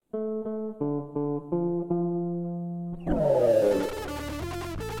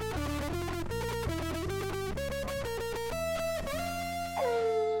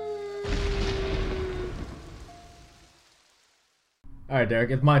Derek.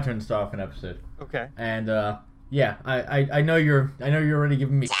 It's my turn to start off an episode. Okay. And yeah, I know you're already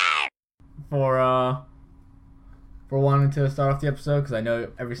giving me for wanting to start off the episode, because I know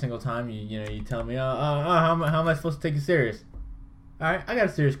every single time you tell me how am I supposed to take it serious? All right, I got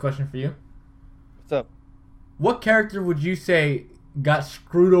a serious question for you. What's up? What character would you say got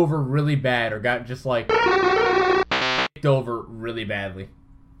screwed over really bad, or got just like over really badly?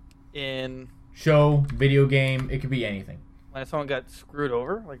 In Show, video game, it could be anything. when someone got screwed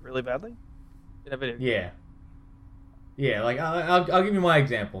over, like really badly, in a video game. Yeah. Like I'll give you my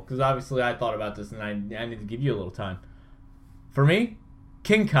example, because obviously I thought about this and I need to give you a little time. For me,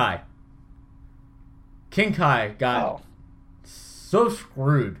 King Kai. King Kai got so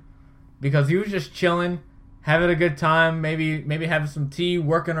screwed because he was just chilling, having a good time, maybe having some tea,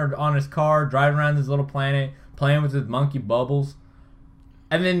 working on his car, driving around his little planet, playing with his monkey Bubbles,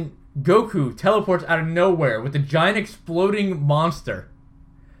 and then Goku teleports out of nowhere with a giant exploding monster,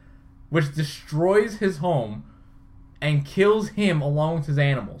 which destroys his home and kills him along with his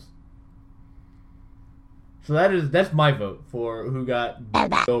animals. So that's my vote for who got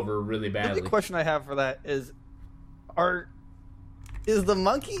over really badly. The question I have for that is the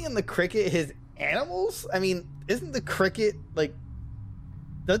monkey and the cricket his animals? I mean, isn't the cricket like?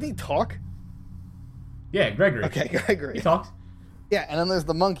 Doesn't he talk? Yeah, Gregory. Okay, Gregory. He talks. Yeah, and then there's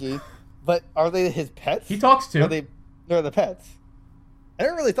the monkey, but are they his pets? He talks too. They're the pets. I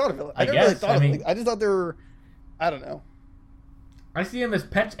never really thought of it. I just thought they were. I don't know. I see them as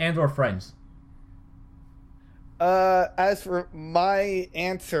pets and/or friends. As for my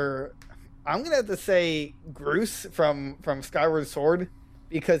answer, I'm gonna have to say Groose from Skyward Sword,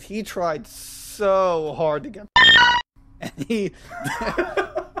 because he tried so hard to get,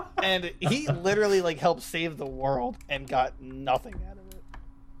 and he literally like helped save the world and got nothing out of it.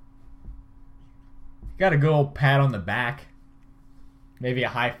 Got a good old pat on the back, maybe a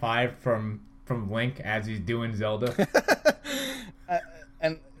high five from Link as he's doing Zelda.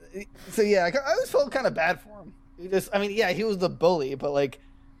 And so yeah, I always felt kind of bad for him. He was the bully, but like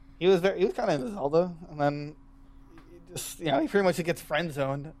he was kind of into Zelda, and then he pretty much gets friend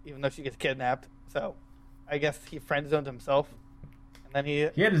zoned, even though she gets kidnapped. So I guess he friend zoned himself, and then he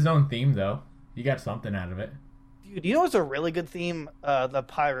had his own theme though. He got something out of it. Dude, you know what's a really good theme? The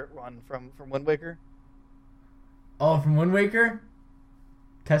pirate one from Wind Waker. Oh, from Wind Waker?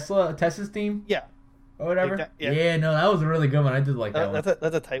 Tessa's theme? Yeah. Or whatever? Yeah, no, that was a really good one. I did like that one.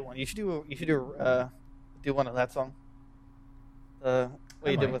 That's a tight one. You should do one of that song. What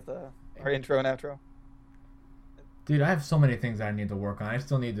you did with our intro and outro. Dude, I have so many things I need to work on. I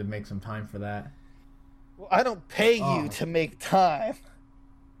still need to make some time for that. Well, I don't pay you to make time.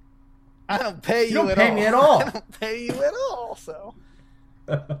 I don't pay you at all. You don't pay me at all. I don't pay you at all, so...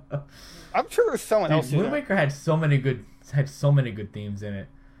 I'm sure there's someone else. Wind Waker had so many good themes in it.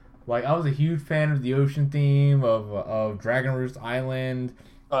 Like, I was a huge fan of the ocean theme of Dragon Roost Island.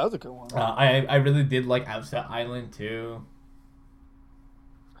 Oh, that was a good one. I really did like Outset Island too.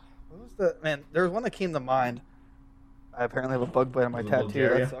 What was there was one that came to mind. I apparently have a bug bite on my tattoo.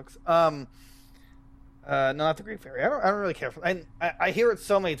 That sucks. No, not the Great Fairy. I don't really care for. I hear it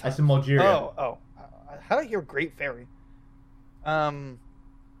so many times. That's in Algeria. Oh. How did I hear Great Fairy?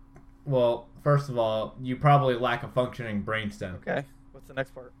 Well, first of all, you probably lack a functioning brainstem. Okay. What's the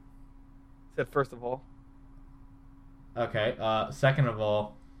next part? Said first of all. Okay. Second of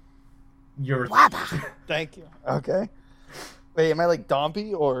all, you're. Thank you. Okay. Wait, am I like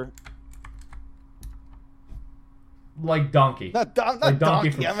Dompy or? Like Donkey. Not like Donkey.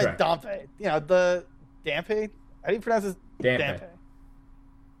 From I meant Dompe. You know, the Dampe. How do you pronounce this? Dampe.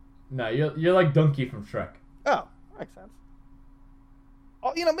 No, you're like Donkey from Shrek. Oh, makes sense.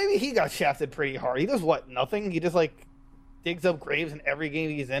 Oh, maybe he got shafted pretty hard. He does what? Nothing. He just like digs up graves in every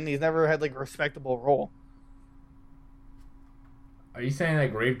game he's in. He's never had like a respectable role. Are you saying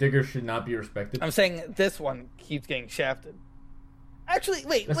that Gravedigger should not be respected? I'm saying this one keeps getting shafted. Actually,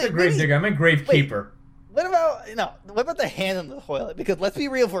 wait. That's a Gravedigger. I meant Gravekeeper. What about the hand in the toilet? Because let's be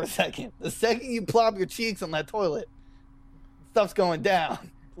real for a second. The second you plop your cheeks on that toilet, stuff's going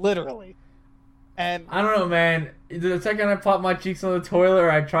down, literally. And I don't know, man. The second I plopped my cheeks on the toilet, or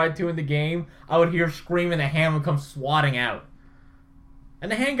I tried to in the game, I would hear scream and the hand would come swatting out.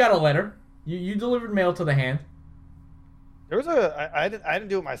 And the hand got a letter. You delivered mail to the hand. There was I didn't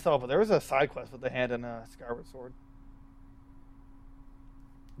do it myself, but there was a side quest with the hand and Skyward Sword.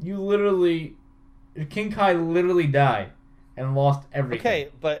 King Kai literally died and lost everything. Okay,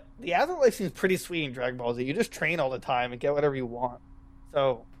 but the afterlife seems pretty sweet in Dragon Ball Z. You just train all the time and get whatever you want.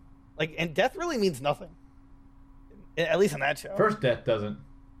 So, and death really means nothing. At least in that show. First death doesn't.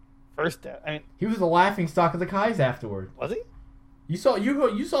 First death. I mean, he was the laughing stock of the Kais afterward. Was he?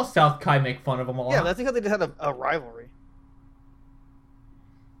 You saw South Kai make fun of him a lot. Yeah, that's because they just had a rivalry.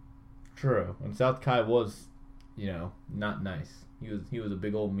 True. And South Kai was, not nice. He was a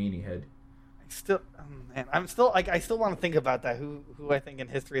big old meanie head. I'm still I still want to think about that. Who I think in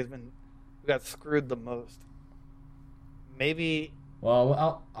history has been who got screwed the most? Maybe.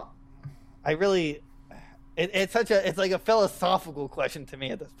 Well, I really. It's like a philosophical question to me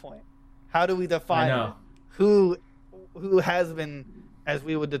at this point. How do we define who has been, as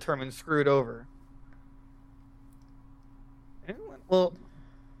we would determine, screwed over? Anyone? Well,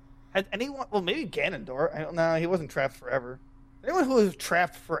 had anyone? Well, maybe Ganondorf. I don't know. He wasn't trapped forever. Anyone who was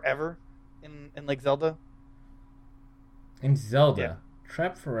trapped forever in like Zelda? In Zelda,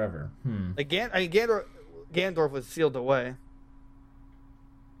 trapped forever. Like Ganondorf was sealed away.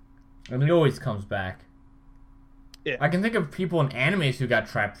 And he always comes back. Yeah. I can think of people in animes who got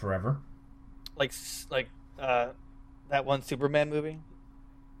trapped forever. Like that one Superman movie?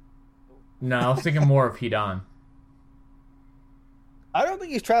 No, I was thinking more of Hidan. I don't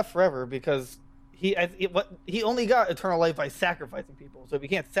think he's trapped forever because he only got eternal life by sacrificing people. So if he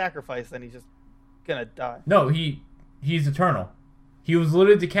can't sacrifice, then he's just gonna die. No, he's eternal. He was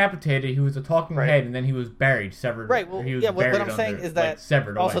literally decapitated. He was a talking head, and then he was buried, severed. Right. Well, he was what I'm saying is that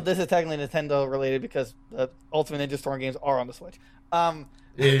severed also away. This is technically Nintendo related because the Ultimate Ninja Storm games are on the Switch.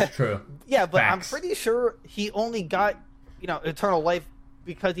 It is true. Yeah, but Facts. I'm pretty sure he only got eternal life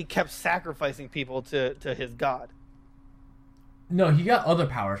because he kept sacrificing people to his god. No, he got other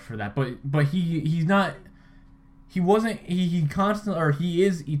powers for that, but he's not. He wasn't. He constantly, or he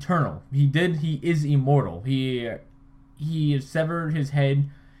is eternal. He is immortal. He severed his head.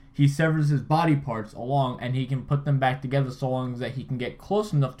 He severs his body parts along, and he can put them back together so long that he can get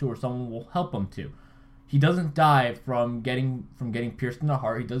close enough to where someone will help him to. He doesn't die from getting pierced in the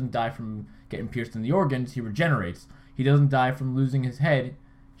heart. He doesn't die from getting pierced in the organs. He regenerates. He doesn't die from losing his head.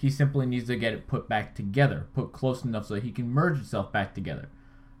 He simply needs to get it put back together, put close enough so that he can merge itself back together,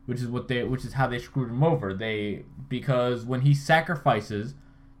 which is how they screwed him over. Because when he sacrifices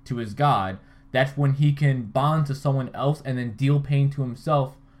to his god, that's when he can bond to someone else and then deal pain to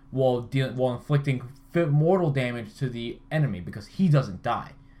himself while inflicting mortal damage to the enemy because he doesn't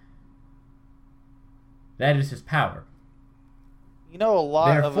die. That is his power. You know a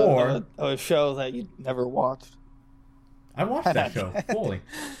lot Therefore, of a show that you never watched. I watched that show fully.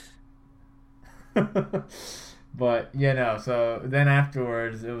 But, so then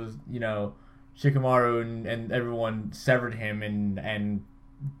afterwards it was, Shikamaru and everyone severed him and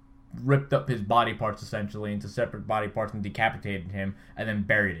ripped up his body parts essentially into separate body parts and decapitated him and then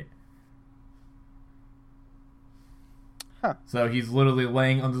buried it. Huh. So he's literally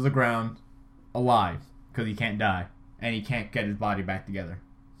laying under the ground alive because he can't die and he can't get his body back together.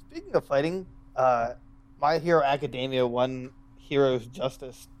 Speaking of fighting, My Hero Academia 1 Heroes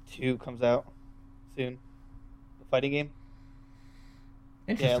Justice 2 comes out soon. The fighting game.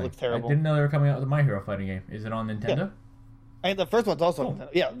 Interesting. Yeah, it looks terrible. I didn't know they were coming out with a My Hero fighting game. Is it on Nintendo? Yeah. I mean, the first one's also on Nintendo.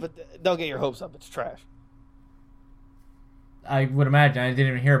 Yeah, but don't get your hopes up. It's trash. I would imagine. I didn't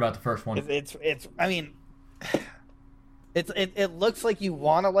even hear about the first one. It's I mean, it looks like you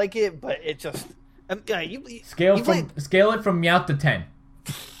want to like it, but it just Scale it from Meowth to 10.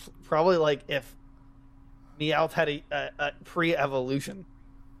 Probably like if Meowth had a pre-evolution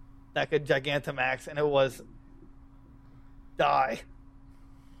that could Gigantamax and it was die.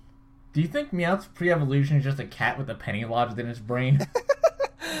 Do you think Meowth's pre-evolution is just a cat with a penny lodged in its brain?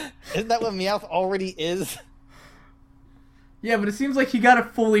 Isn't that what Meowth already is? Yeah, but it seems like he got it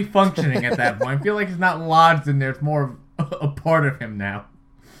fully functioning at that point. I feel like it's not lodged in there. It's more of a part of him now.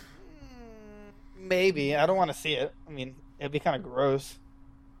 Maybe. I don't want to see it. I mean, it'd be kind of gross.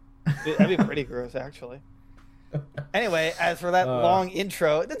 That'd be pretty gross, actually. Anyway, as for that long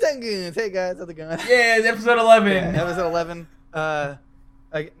intro, the Tengoons. Hey guys, how's it going? Yeah, it's episode 11. Yeah, episode 11.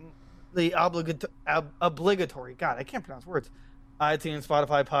 The obligatory. God, I can't pronounce words. iTunes,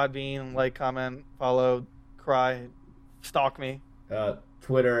 Spotify, Podbean, like, comment, follow, cry, stalk me.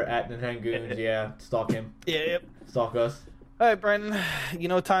 Twitter at Nintengoons. Yeah, stalk him. Yeah, yep. Stalk us. All right, Brendan. You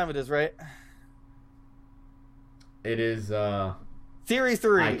know what time it is, right? It is. Series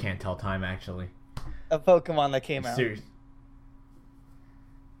 3. I can't tell time actually. A Pokemon that came out. Series.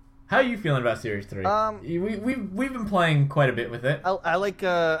 How are you feeling about Series 3? We've been playing quite a bit with it. I like.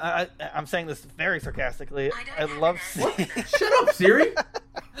 I'm saying this very sarcastically. I love. Shut up, Siri.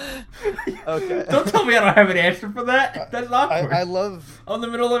 Okay. Don't tell me I don't have an answer for that. That's awkward. I love. I'm in the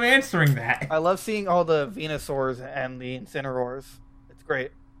middle of answering that. I love seeing all the Venusaurs and the Incineroars. It's great.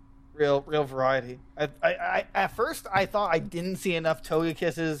 Real variety. I at first I thought I didn't see enough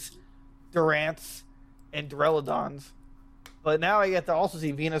Togekisses, Durants, and Duraludons. But now I get to also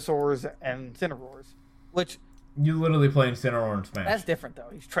see Venusaurs and Incineroars, which You literally play Incineroar in Smash. that's different though.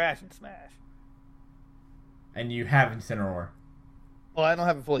 He's trash in Smash. And you have Incineroar. Well, I don't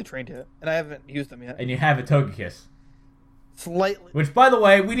have it fully trained yet, and I haven't used them yet. And you have a Togekiss. Slightly. Which, by the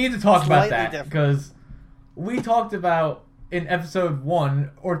way, we need to talk about Slightly that. different. Because we talked about in episode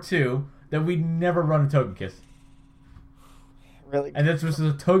 1 or 2 that we'd never run a Togekiss. Really. And this was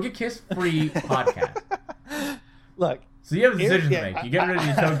a Togekiss-free podcast. Look. So you have a decision Yeah, to make. You get rid of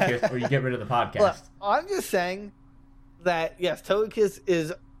your Togekiss or you get rid of the podcast. Look, I'm just saying that, yes, Togekiss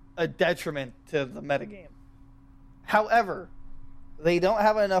is a detriment to the metagame. However, they don't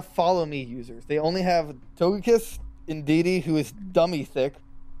have enough Follow Me users. They only have Togekiss, Indeedee, who is dummy thick,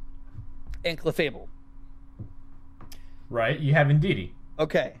 and Clefable. Right? You have Indeedee.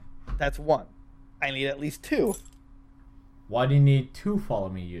 Okay, that's one. I need at least two Why do you need 2 Follow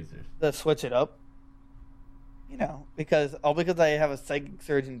Me users? to switch it up. You know, because I have a Psychic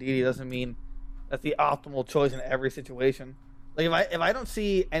Surge Indeedee doesn't mean that's the optimal choice in every situation. Like if I don't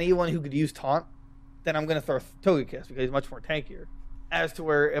see anyone who could use Taunt, then I'm gonna throw Togekiss because he's much more tankier. As to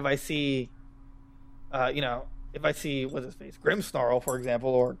where if I see, if I see what's his face, Grimmsnarl, for example,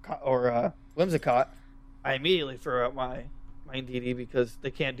 or Whimsicott, I immediately throw out my Indeedee because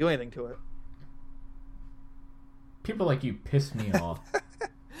they can't do anything to it. People like you piss me off.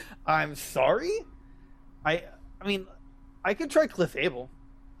 I'm sorry. I mean, I could try Clefable.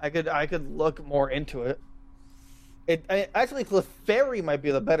 I could look more into it. Actually, Clefairy might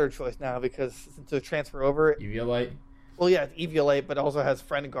be the better choice now because to transfer over. Eviolite? Well, yeah, it's Eviolite, but it also has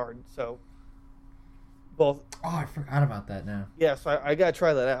Friend Guard, so both. Oh, I forgot about that now. Yeah, so I gotta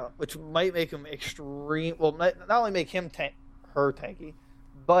try that out, which might make him extreme. Well, not only make him her tanky,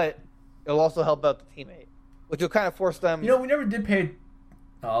 but it'll also help out the teammate, which will kind of force them. You know, we never did pay...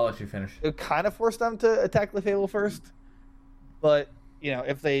 Oh, I'll let you finish. It would kind of force them to attack Clefable first, but you know,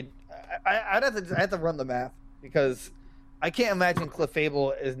 if they, I have to run the math because I can't imagine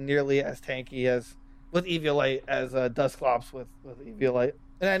Clefable is nearly as tanky as with Eviolite as Dusclops with Eviolite.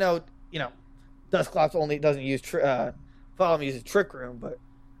 And I know, you know, Dusclops only doesn't use Follow Me uses Trick Room, but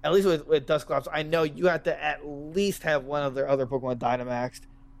at least with Dusclops, I know you have to at least have one of their other Pokemon Dynamaxed,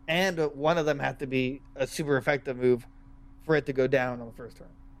 and one of them have to be a super effective move for it to go down on the first turn.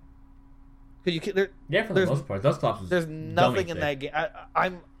 Because you can, Yeah, for the most part. Dusclops was there's nothing in thick. that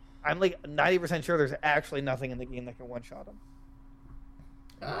game. I'm like 90% sure there's actually nothing in the game that can one-shot him.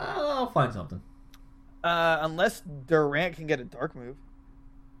 I'll find something. Unless Durant can get a dark move.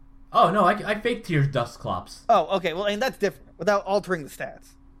 Oh, no, I fake Tears Dusclops. Oh, okay. Well, and that's different without altering the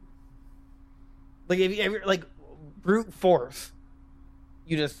stats. Like if you like brute force,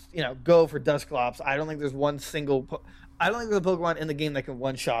 you just go for Dusclops. I don't think there's one single. I don't think there's a Pokemon in the game that can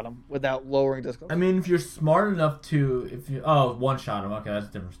one-shot him without lowering Dusclops. I mean, if you're smart enough to, one-shot him, okay, that's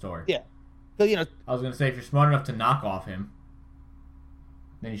a different story. Yeah, so I was gonna say if you're smart enough to knock off him,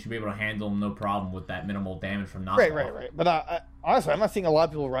 then you should be able to handle him no problem with that minimal damage from knockoff. Right. But honestly, I'm not seeing a lot of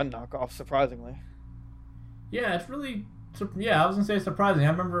people run knockoffs. Surprisingly. Yeah, it's really. Yeah, I was gonna say surprising.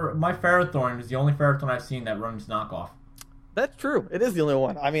 I remember my Ferrothorn is the only Ferrothorn I've seen that runs knockoff. That's true. It is the only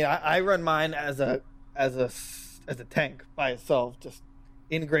one. I mean, I run mine as a tank by itself, just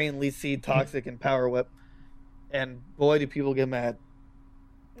Ingrain, Leaf Seed, Toxic, and Power Whip. And boy, do people get mad.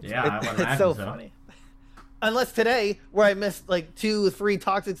 I would imagine it's so funny. Unless today, where I missed like 2 or 3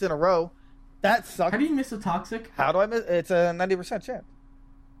 Toxics in a row, that sucked. How do you miss a Toxic? How do I miss? It's a 90% chance.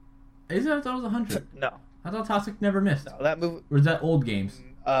 Is it? I thought it was 100. No, I thought Toxic never missed. no, that move. Or is that old games?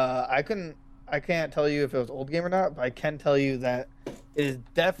 I can't tell you if it was old game or not, but I can tell you that it is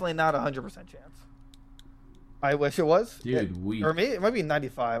definitely not 100% chance. I wish it was. Dude, Or maybe it might be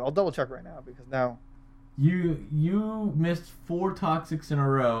 95. I'll double check right now because now. You missed 4 Toxics in a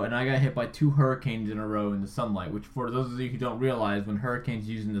row, and I got hit by 2 Hurricanes in a row in the sunlight, which for those of you who don't realize, when Hurricane's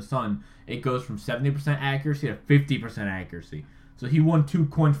using the sun, it goes from 70% accuracy to 50% accuracy. So he won 2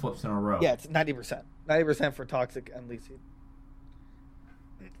 coin flips in a row. Yeah, it's 90%. 90% for Toxic and Leaf Seed.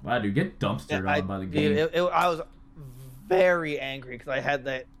 Wow, dude, get dumpstered on by the game. I was very angry because I had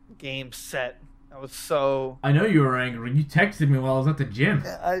that game set. I was so... I know you were angry. You texted me while I was at the gym.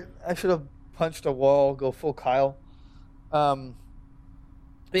 I should have punched a wall, go full Kyle. But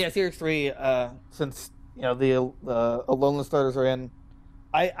yeah, Series 3, since the Alolan starters are in,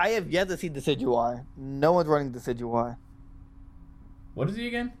 I have yet to see Decidueye. No one's running Decidueye. What is he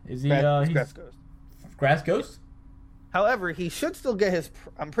again? Is he Grass he's Ghost. Grass Ghost? However, he should still get his...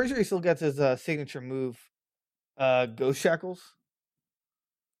 I'm pretty sure he still gets his signature move, Ghost Shackles.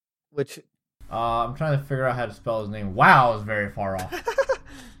 Which... I'm trying to figure out how to spell his name. Wow, I was very far off.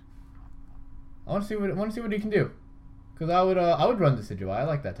 I want to see what he can do, Because I would run Decidueye. I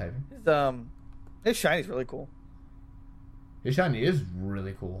like that typing. His shiny's really cool. His shiny is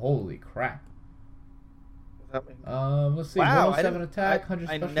really cool. Holy crap. What's that mean? Let's see. Wow, 107 attack, 100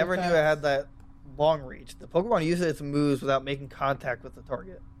 I special never attack. knew it had that long reach. The Pokemon uses its moves without making contact with the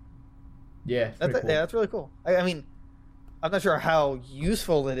target. Yeah, it's pretty cool. Yeah, that's really cool. I mean, I'm not sure how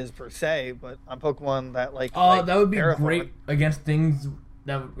useful it is per se, but on Pokemon that like That would be Parathorn, great against things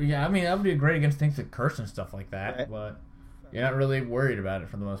that. Yeah, I mean that would be great against things that curse and stuff like that. Right. But you're not really worried about it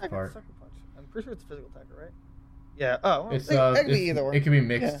for the most part. Sucker Punch. I'm pretty sure it's a physical attacker, right? Yeah. Oh, well, It's it could be either or. It could be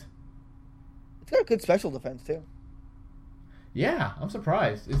mixed. Yeah. It's got a good special defense too. Yeah, I'm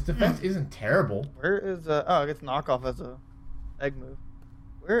surprised. Its defense isn't terrible. Where is it gets knockoff as a egg move.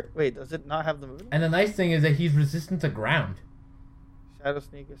 Wait, does it not have the move? And the nice thing is that he's resistant to ground. Shadow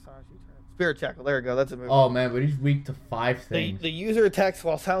Sneak, Astonishing Turn. Spirit Shackle, there we go, that's a move. Oh man, but he's weak to 5 things. The user attacks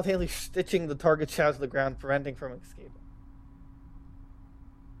while simultaneously stitching the target's shadow to the ground, preventing from escaping.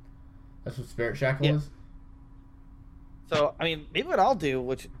 That's what Spirit Shackle Yeah. is? So, I mean, maybe what I'll do,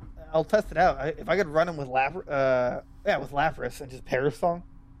 which I'll test it out, if I could run him with Lapras and just Paris Song,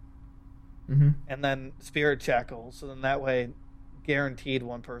 Mm-hmm. and then Spirit Shackle, so then that way, guaranteed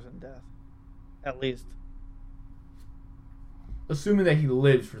one person death. At least. Assuming that he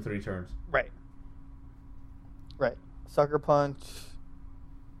lives for 3 turns. Right. Sucker Punch.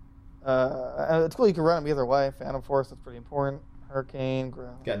 It's cool you can run him either way. Phantom Force, that's pretty important. Hurricane,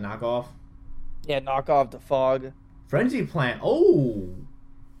 Ground. Got knockoff. Yeah, knock off the Fog. Frenzy Plant. Oh!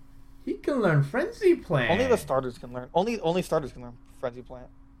 He can learn Frenzy Plant. Only the starters can learn. Only starters can learn Frenzy Plant.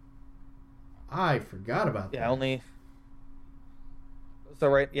 I forgot about that. Yeah, only. So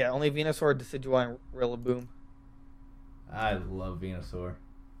right, yeah, only Venusaur, Decidueye, and Rillaboom. I love Venusaur.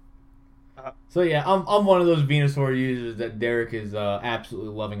 So yeah, I'm one of those Venusaur users that Derek is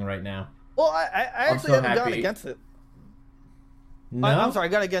absolutely loving right now. Well, I actually so haven't gone happy. against it. No, I'm sorry, I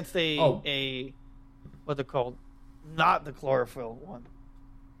got against Oh. a what's it called? Not the chlorophyll one.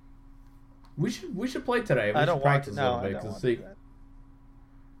 We should play today. We I should don't want practice to. a No, little I bit. don't 'Cause want see, to do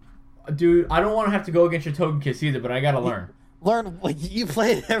that. dude, I don't want to have to go against your Togekiss either, but I gotta learn. Learn like you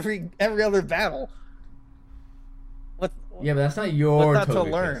play it every other battle. Yeah, but that's not your What's not Togekiss. to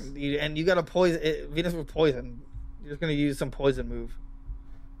learn? You got to poison Venus with poison. You're just gonna use some poison move.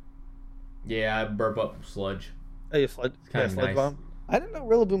 Yeah, I burp up sludge. Oh, you sludge kinda nice. bomb. I didn't know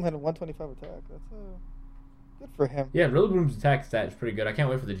Rillaboom had a 125 attack. That's good for him. Yeah, Rillaboom's attack stat is pretty good. I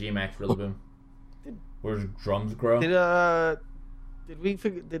can't wait for the G-Max Rillaboom. Where his drums grow. Did we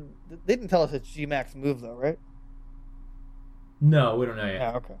figure? They didn't tell us it's G-Max move though, right? No, we don't know yet.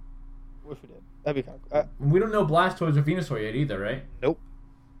 Yeah. Okay. Wish we did. That'd be kind of cool. We don't know Blastoise or Venusaur yet either, right? Nope.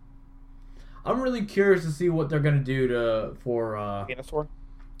 I'm really curious to see what they're gonna do for Venusaur.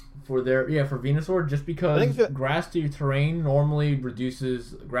 for Venusaur, just because I think grass terrain normally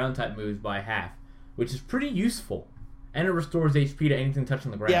reduces ground type moves by half, which is pretty useful, and it restores HP to anything touching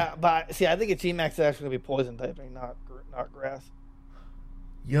the ground. Yeah, but see, I think it's G-Max is actually gonna be poison typing, not grass.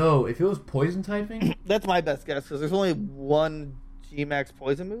 Yo, if it was poison typing, That's my best guess because there's only one G-Max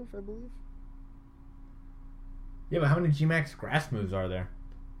poison move, I believe. yeah, but how many G-Max grass moves are there?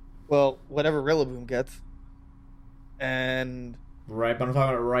 Well, whatever Rillaboom gets, and Right, but I'm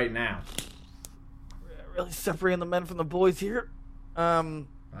talking about right now. really separating the men from the boys here. I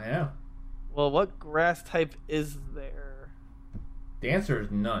know. Well, what grass type is there? The answer is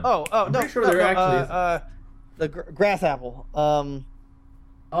none. I'm pretty sure there actually is. The grass apple.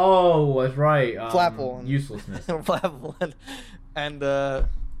 Oh, that's right. Flapple and- Uselessness. Flapple and Yeah,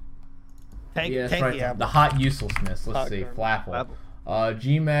 that's Tanky right. apple. The hot uselessness. Let's Hot see. current. Flapple.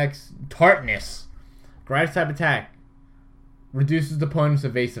 G-Max Tartness. Grass type attack. Reduces the opponent's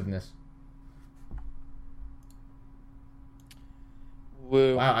evasiveness.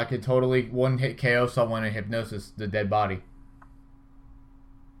 Woo. Wow, I could totally one-hit KO someone and hypnosis the dead body.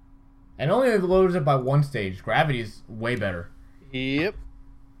 And only lowers it by 1 stage. Gravity's way better. Yep.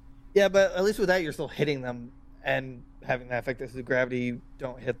 Yeah, but at least with that, you're still hitting them and having that effect as the gravity. You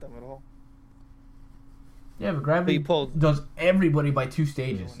don't hit them at all. Yeah, but gravity does everybody by 2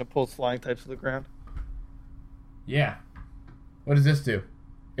 stages. When it pulls flying types to the ground. Yeah. What does this do?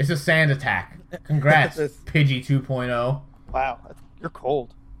 It's a sand attack. Congrats, Pidgey 2.0. Wow, you're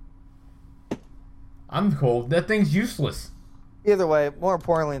cold. I'm cold. That thing's useless. Either way, more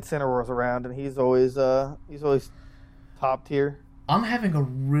importantly, Incineroar's around, and he's always top tier. I'm having a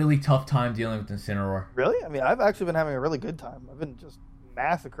really tough time dealing with Incineroar. Really? I mean, I've actually been having a really good time. I've been just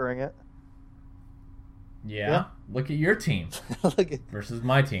massacring it. Yeah. Look at your team Look at, versus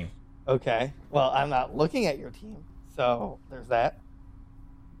my team. okay. Well, I'm not looking at your team, so there's that.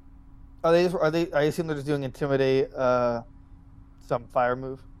 Are they? Are they? I assume they're just doing intimidate. Some fire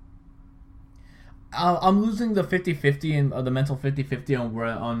move. I'm losing the 50-50 and the mental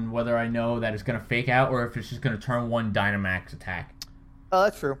 50-50 on whether I know that it's gonna fake out or if it's just gonna turn one Dynamax attack. Oh,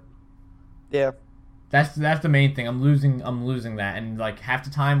 that's true. Yeah. That's the main thing. I'm losing that, and like half the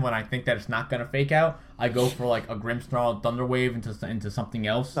time when I think that it's not gonna fake out, I go for like a Grimmsnarl Thunder Wave into something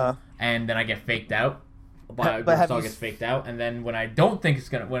else, and then I get faked out. But Grimmsnarl gets faked out, and then when I think it's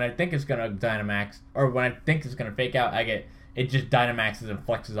gonna Dynamax, or when I think it's gonna fake out, it just Dynamaxes and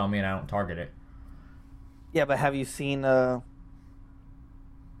flexes on me, and I don't target it. Yeah, but have you seen one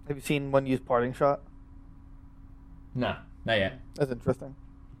use Parting Shot? No, not yet. That's interesting.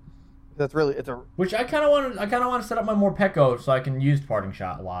 That's really which I kind of want to set up my Morpeko so I can use Parting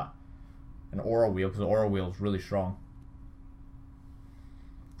Shot a lot, and Aura Wheel because the Aura Wheel is really strong.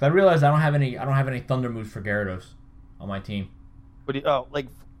 I realized I don't have any Thunder moves for Gyarados on my team. What do you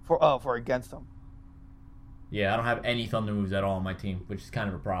for against them? Yeah, I don't have any Thunder moves at all on my team, which is kind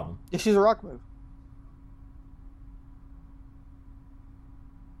of a problem. Just use a Rock move.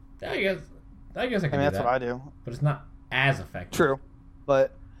 I guess I can do that. That's what I do. But it's not as effective. True.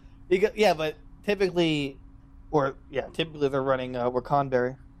 But typically they're running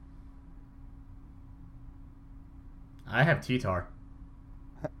Rakanberry. I have T-Tar.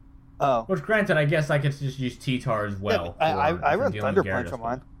 Oh. Which, granted, I guess I could just use T-Tar as well. Yeah, I run Thunder Punch on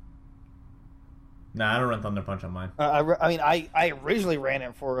mine. Nah, I don't run Thunder Punch on mine. I originally ran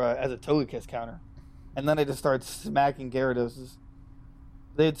it for as a Togekiss counter, and then I just started smacking Gyarados.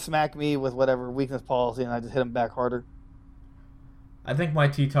 They'd smack me with whatever weakness policy, and I just hit them back harder. I think my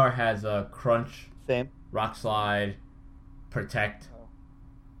T-Tar has Crunch, same, Rock Slide, Protect,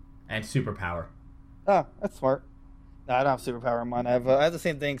 and Superpower. Oh, that's smart. No, I don't have Superpower on mine. I have the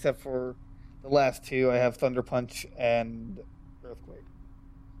same thing except for the last two. I have Thunder Punch and Earthquake.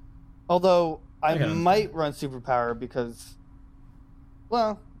 Although I might run Superpower because,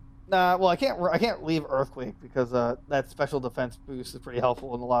 I can't leave Earthquake because that special defense boost is pretty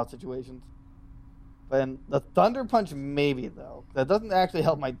helpful in a lot of situations. But the Thunder Punch maybe though. That doesn't actually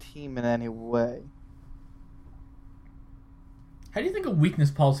help my team in any way. How do you think a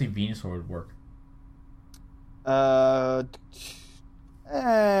weakness policy Venusaur would work? Well,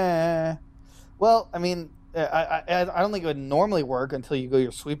 I mean, I don't think it would normally work until you go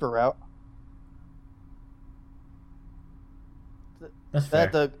your sweeper route. That's fair.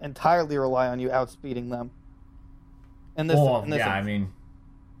 They have to entirely rely on you outspeeding them. I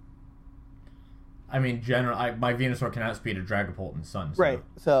mean, my Venusaur can outspeed a Dragapult in Sun. So. Right,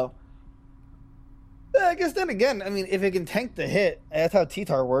 so... I guess then again, I mean, if it can tank the hit, that's how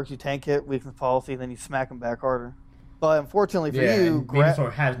T-Tar works. You tank it, weakness policy, then you smack them back harder. But unfortunately for you...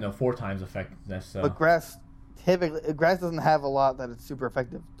 Venusaur has no 4x effectiveness, so... But Grass doesn't have a lot that it's super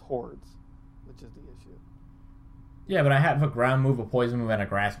effective towards, which is the issue. Yeah, but I have a ground move, a poison move, and a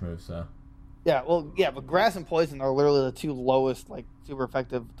grass move, so... Yeah, but Grass and Poison are literally the two lowest, super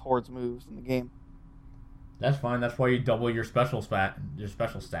effective towards moves in the game. That's fine. That's why you double your special stat.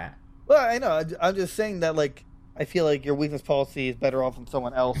 Well, I know. I'm just saying that, I feel like your weakness policy is better off than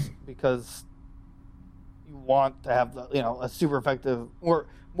someone else because you want to have a super effective or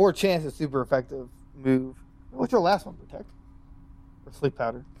more chance of super effective move. What's your last one? Protect or Sleep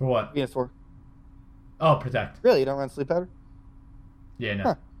Powder? For what? Venusaur. Oh, Protect. Really, you don't run Sleep Powder? Yeah, no.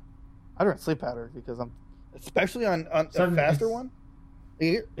 Huh. I run Sleep Powder because I'm especially on a faster one.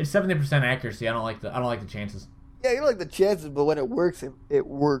 It's 70% accuracy. I don't like the chances. Yeah, you don't like the chances, but when it works, it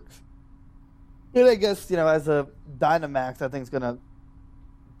works. And I guess, as a Dynamax, that thing's going to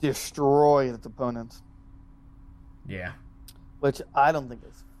destroy its opponents. Yeah. Which I don't think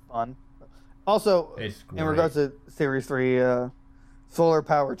is fun. Also, in regards to Series 3, Solar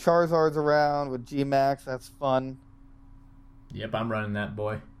Power Charizard's around with G-Max. That's fun. Yep, I'm running that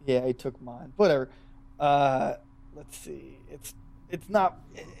boy. Yeah, he took mine. Whatever. Let's see. It's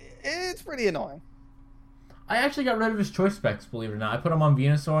pretty annoying. I actually got rid of his choice specs, believe it or not. I put him on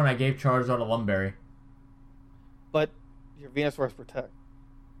Venusaur and I gave Charizard a Lumberry. But your Venusaur's Protect.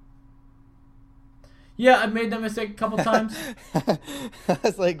 Yeah, I've made that mistake a couple times.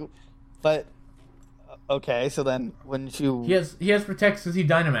 It's okay, so then wouldn't you... He has Protect because he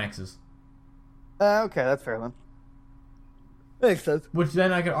Dynamaxes. Okay, that's fair then. Makes sense. Which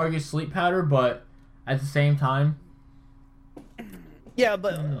then I could argue Sleep Powder, but at the same time... Yeah,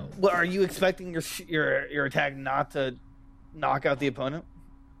 but are you expecting your attack not to knock out the opponent?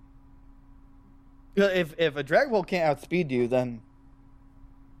 If a Dragapult can't outspeed you, then...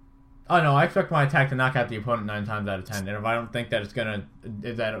 Oh no, I expect my attack to knock out the opponent 9 times out of 10. And if I don't think that it's gonna...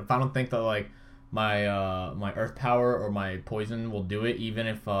 If I don't think that, my Earth Power or my Poison will do it, even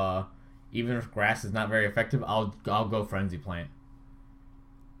if even if grass is not very effective, I'll go Frenzy Plant.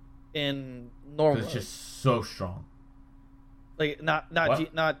 In normal. Because it's just so strong. Like, not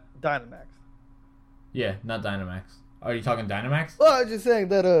Dynamax. Yeah, not Dynamax. Are you talking Dynamax? Well, I was just saying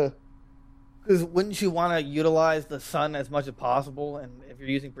that, because wouldn't you want to utilize the sun as much as possible? And if you're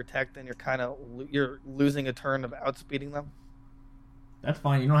using Protect, then you're losing a turn of outspeeding them. That's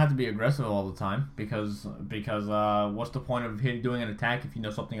fine. You don't have to be aggressive all the time because what's the point of doing an attack if you know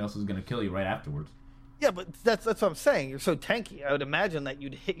something else is going to kill you right afterwards? Yeah, but that's what I'm saying. You're so tanky. I would imagine that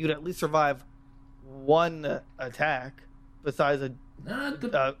you'd at least survive one attack besides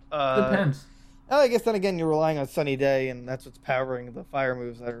depends. I guess then again you're relying on Sunny Day, and that's what's powering the fire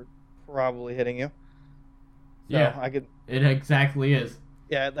moves that are probably hitting you. So yeah, it exactly is.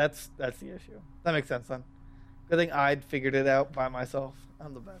 Yeah, that's the issue. That makes sense then. Good thing I'd figured it out by myself.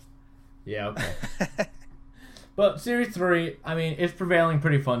 I'm the best. Yeah, okay. But Series 3, I mean, it's prevailing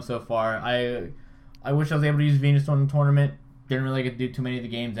pretty fun so far. I wish I was able to use Venusaur in the tournament. Didn't really get to do too many of the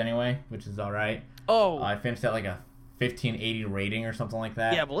games anyway, which is alright. Oh. I finished at like a 1580 rating or something like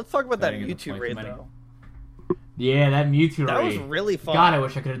that. Yeah, but let's talk about that Mewtwo raid, though. Yeah, that Mewtwo raid. That was really fun. God, I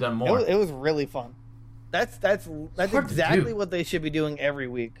wish I could have done more. It was really fun. That's exactly what they should be doing every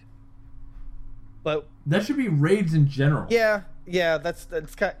week. But that should be raids in general. Yeah, that's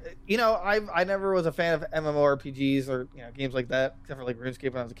kind of, I never was a fan of MMORPGs or games like that, except for like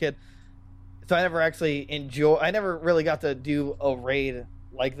RuneScape when I was a kid. So I never really got to do a raid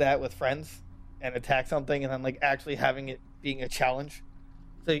like that with friends and attack something and then like actually having it being a challenge.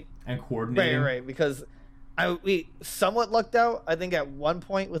 And coordinating. Right, because we somewhat lucked out. I think at one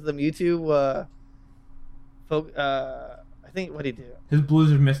point with the Mewtwo, I think what he do? His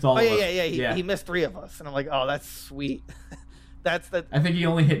Blizzard missed all of us. Yeah. He missed 3 of us, and I'm like, oh, that's sweet. That's the. I think he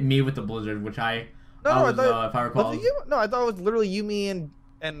only hit me with the Blizzard, which if I recall. I thought it was literally you, me,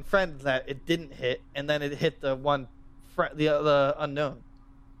 and friend that it didn't hit, and then it hit the one, the unknown.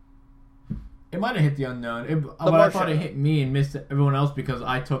 It might have hit the unknown, but I thought it hit me and missed everyone else because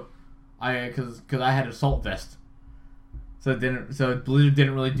I had Assault Vest. So Blizzard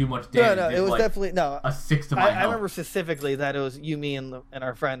didn't really do much damage. No, it was definitely a 6 to my health. I remember specifically that it was you, me, and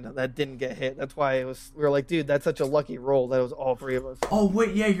our friend that didn't get hit. That's why we were like, dude, that's such a lucky roll that it was all 3 of us. Oh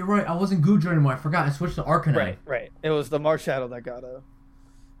wait, yeah, you're right. I wasn't Goodra anymore. I forgot. I switched to Arcanine. Right. It was the Marshadow that got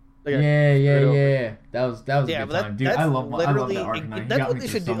Yeah. That was a good time, dude. I love the Arcanine. That's what they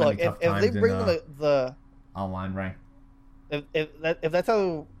should do. Like if they bring the online, right? If that's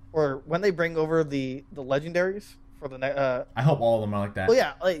how, or when they bring over the legendaries. For the I hope all of them are like that. Well,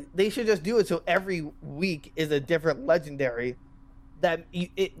 yeah, like they should just do it so every week is a different legendary. That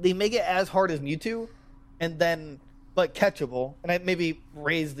they make it as hard as Mewtwo, and then but catchable, and maybe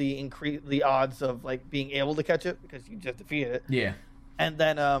raise the odds of like being able to catch it because you just defeated it. Yeah, and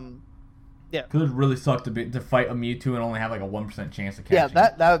then yeah, because it really sucked to fight a Mewtwo and only have like a 1% chance to catch. Yeah,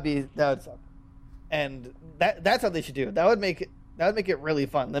 that would suck, and that's how they should do it. That would make it really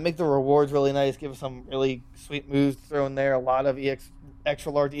fun. They make the rewards really nice. Give some really sweet moves thrown there. A lot of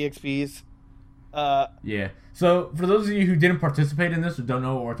extra large EXPs. Yeah. So for those of you who didn't participate in this or don't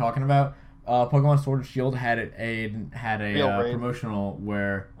know what we're talking about, Pokemon Sword and Shield had a promotional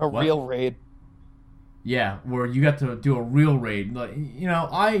where real raid. Yeah, where you got to do a real raid. Like,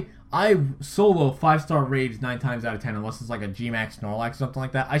 I solo 5-star raids 9 times out of 10 unless it's like a Gmax Snorlax or something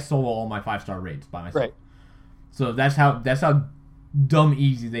like that. I solo all my 5-star raids by myself. Right. So that's how dumb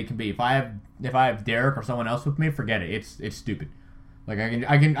easy they can be. If I have Derek or someone else with me, forget it. It's stupid. Like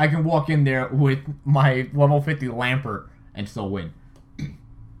I can walk in there with my level 50 Lampert and still win.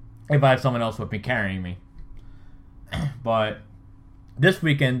 If I have someone else with me carrying me. But this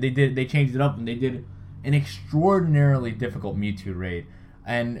weekend they changed it up and they did an extraordinarily difficult Mewtwo raid.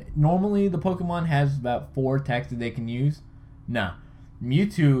 And normally the Pokemon has about 4 attacks that they can use. Nah.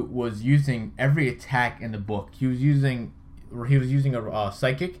 Mewtwo was using every attack in the book. He was using a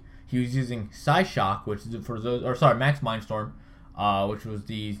Psychic. He was using Psyshock, which is Max Mindstorm,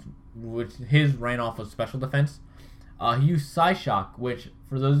 which his ran off of special defense. He used Psyshock, which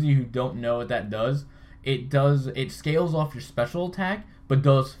for those of you who don't know what that does, it scales off your special attack, but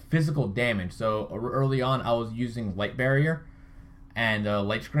does physical damage. So early on, I was using Light Barrier and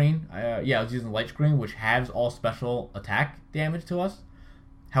Light Screen. I was using Light Screen, which halves all special attack damage to us.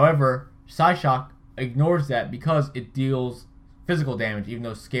 However, Psyshock ignores that because it deals physical damage, even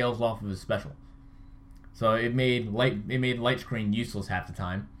though it scales off of his special. So it made Light Screen useless half the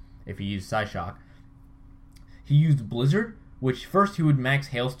time if he used Psyshock. He used Blizzard, which first he would max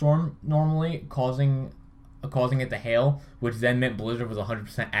Hailstorm normally, causing it to hail, which then meant Blizzard was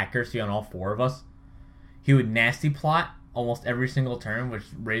 100% accuracy on all 4 of us. He would Nasty Plot, almost every single turn, which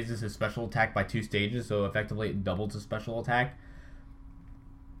raises his special attack by 2 stages, so effectively it doubles his special attack.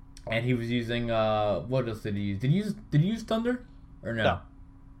 And he was using what else did he use? Did he use Thunder or no?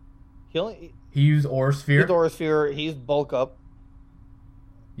 He used Aura Sphere. He used Aura Sphere. He used Bulk Up.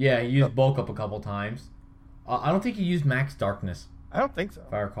 Yeah, he used Bulk Up a couple times. I don't think he used Max Darkness. I don't think so.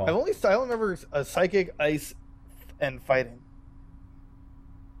 If I recall. I only remember a Psychic, Ice, and Fighting.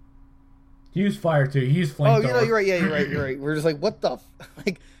 He used Fire too. He used Flamethrower. Oh, you're right. Yeah, you're right. We're just like, what the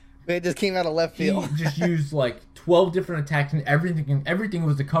like. It just came out of left field. He just used like 12 different attacks, and everything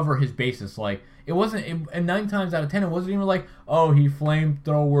was to cover his bases. Like it wasn't, and 9 times out of 10, it wasn't even like, oh, he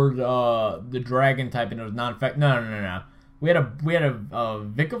flamethrowered the dragon type and it was non-effective. No. We had a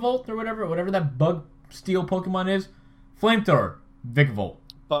Vikavolt or whatever that bug steel Pokemon is. Flamethrower, Vikavolt,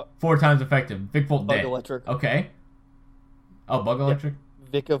 4 times effective. Vikavolt dead. Bug Electric. Okay. Oh, Bug Electric.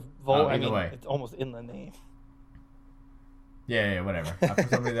 Vikavolt. Way. It's almost in the name. Yeah, whatever. For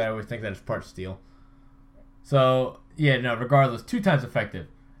some reason, I always think that it's part steel. So, yeah, no, regardless, 2 times effective.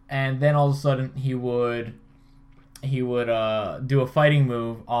 And then all of a sudden, he would do a fighting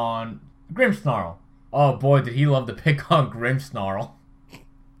move on Grimmsnarl. Oh, boy, did he love to pick on Grimmsnarl.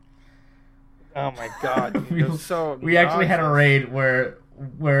 Oh, my God. We actually had a raid where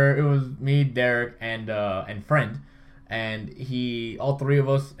it was me, Derek, and Friend. And all 3 of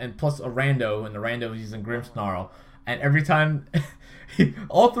us, and plus a rando, and the rando was using Grimmsnarl. And every time,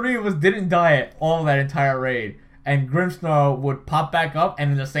 all 3 of us didn't die at all that entire raid. And Grimmsnarl would pop back up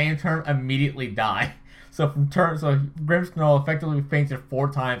and in the same turn immediately die. So Grimmsnarl effectively fainted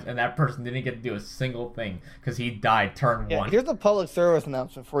 4 times and that person didn't get to do a single thing because he died turn 1. Here's a public service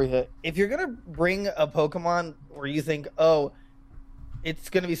announcement for you. If you're going to bring a Pokemon where you think, oh, it's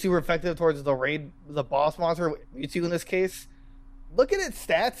going to be super effective towards the boss monster, Mewtwo in this case, look at its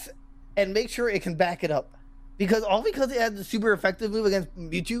stats and make sure it can back it up. Because it has a super effective move against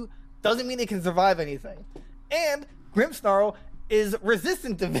Mewtwo doesn't mean it can survive anything. And Grimmsnarl is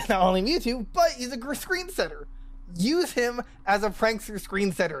resistant to not only Mewtwo, but he's a screen setter. Use him as a prankster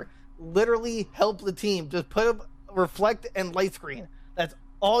screen setter. Literally help the team. Just put up Reflect and Light Screen. That's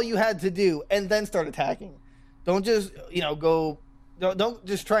all you had to do, and then start attacking. Don't just Don't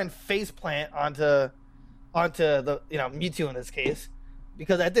just try and face plant onto the Mewtwo in this case.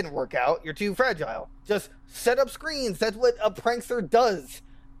 Because that didn't work out. You're too fragile. Just set up screens. That's what a prankster does.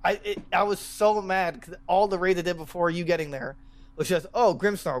 I was so mad because all the raid I did before you getting there was just, oh,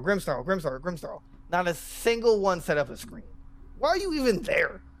 Grimmsnarl. Not a single one set up a screen. Why are you even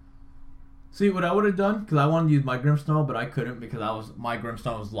there? See, what I would have done, because I wanted to use my Grimmsnarl, but I couldn't because my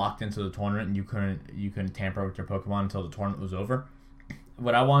Grimmsnarl was locked into the tournament and you couldn't tamper with your Pokemon until the tournament was over.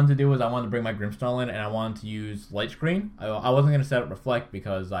 What I wanted to do was I wanted to bring my Grimmsnarl in and I wanted to use Light Screen. I wasn't going to set up Reflect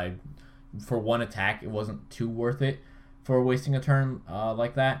because for 1 attack, it wasn't too worth it for wasting a turn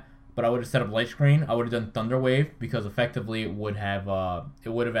like that. But I would have set up Light Screen. I would have done Thunder Wave because effectively it would have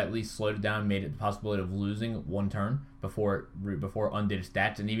at least slowed it down, made it the possibility of losing 1 turn before it undid its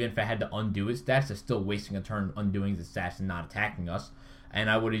stats. And even if I had to undo its stats, it's still wasting a turn undoing its stats and not attacking us.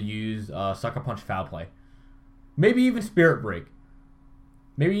 And I would have used Sucker Punch Foul Play. Maybe even Spirit Break.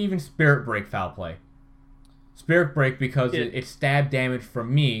 Foul Play. Spirit Break because its stab damage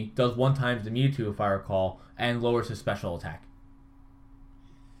from me does 1 times the Mewtwo, if I recall, and lowers his special attack.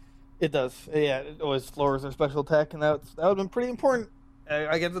 It does. Yeah, it always lowers their special attack, and that would have been pretty important.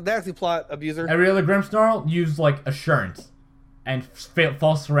 I get the Daxi plot abuser. Every other Grimmsnarl used like Assurance and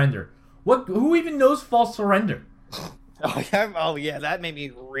False Surrender. Who even knows False Surrender? Oh yeah, that made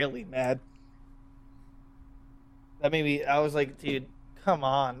me really mad. I was like, dude, come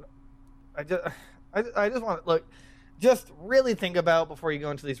on. I just want to look. Just really think about before you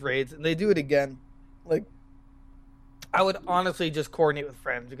go into these raids, and they do it again. Like, I would honestly just coordinate with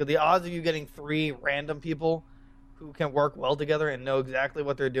friends because the odds of you getting 3 random people who can work well together and know exactly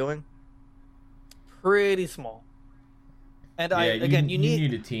what they're doing, pretty small. And you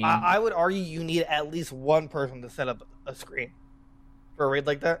need a team. I would argue you need at least 1 person to set up a screen for a raid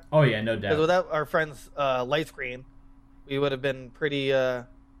like that. Oh yeah, no doubt. Because without our friends' Light Screen, we would have been pretty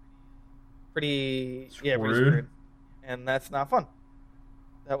screwed, and that's not fun.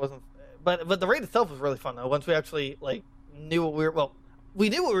 That wasn't. But the raid itself was really fun though. Once we actually knew what we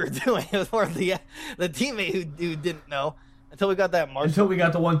knew what we were doing. It was more of the teammate who didn't know until we got that Marshall. Until we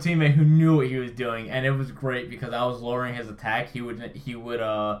got the one teammate who knew what he was doing, and it was great because I was lowering his attack. He would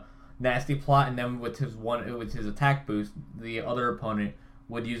nasty plot, and then with his attack boost, the other opponent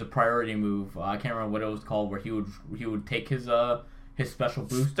would use a priority move. I can't remember what it was called, where he would take his special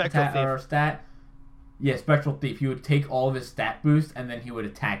boost stat. Yeah, Spectral Thief. He would take all of his stat boost, and then he would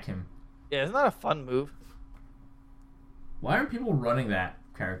attack him. Yeah, isn't that a fun move? Why aren't people running that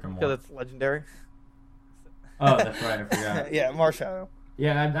character more? Because it's legendary. Oh, that's right. I forgot. Yeah, Marshadow.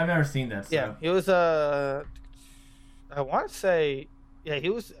 Yeah, I've never seen that. So. Yeah, he was I want to say, yeah, he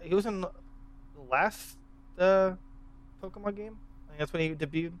was in the last Pokemon game. I think that's when he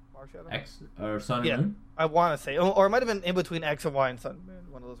debuted, Marshadow. X or Sun and Moon. I want to say, or it might have been in between X and Y and Sun and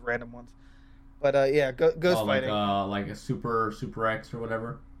Moon, one of those random ones. But yeah, Ghost Fighting. Like a Super X or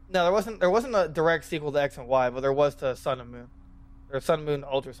whatever. No, there wasn't a direct sequel to X and Y, but there was to Sun and Moon, or Sun, Moon,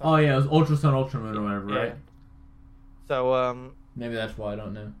 Ultra Sun. Oh yeah, it was Ultra Sun, Ultra Moon, or whatever, right? So maybe that's why I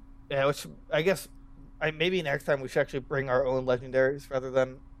don't know. Yeah, which I guess maybe next time we should actually bring our own legendaries rather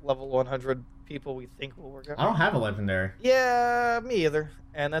than level 100 people we think will work out. I don't have a legendary. Yeah, me either,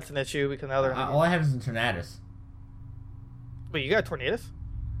 and that's an issue because now they're. All I have is Eternatus. Wait, you got Tornadus?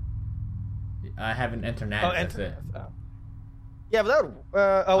 I have an Eternatus. Oh, that's it. Oh. Yeah, but that would.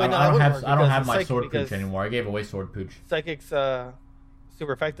 Oh wait, no, I don't have my Sword Pooch anymore. I gave away Sword Pooch. Psychic's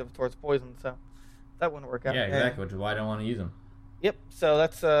super effective towards poison, so that wouldn't work out. Yeah, exactly. Which is why I don't want to use them. Yep. So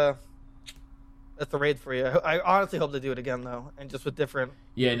that's the raid for you. I honestly hope to do it again though, and just with different.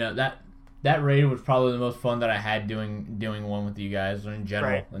 Yeah, no, that raid was probably the most fun that I had doing one with you guys in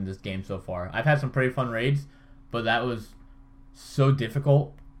general in this game so far. I've had some pretty fun raids, but that was so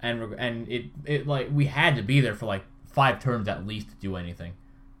difficult, and it like we had to be there for like 5 turns at least to do anything.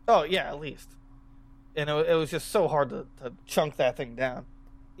 Oh yeah, at least. And it was just so hard to chunk that thing down.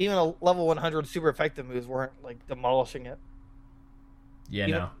 Even a level 100 super effective moves weren't like demolishing it. Yeah,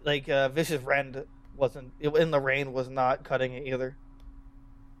 even, no. Like Vicious Rend wasn't in the rain was not cutting it either.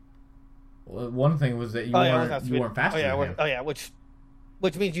 Well, one thing was that you weren't faster. Oh yeah, which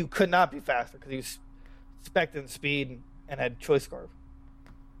means you could not be faster because he was spec'd in speed and had Choice Scarf.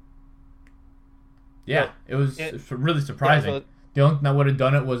 Yeah, it was really surprising. Yeah, so the only thing that would have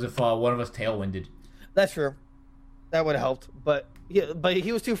done it was if one of us tailwinded. That's true. That would have helped, but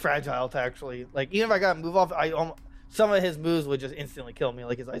he was too fragile to actually like. Even if I got a move off, some of his moves would just instantly kill me,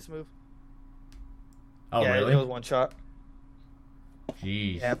 like his ice move. Oh yeah, really? It was one shot.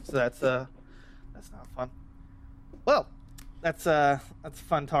 Jeez. Yeah, so that's not fun. Well, that's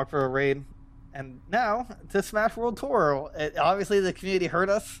fun talk for a raid, and now to Smash World Tour. Obviously, the community heard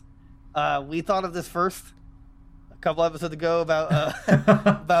us. We thought of this first a couple episodes ago about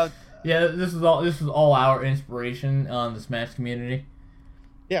about. Yeah, this was all our inspiration on the Smash community.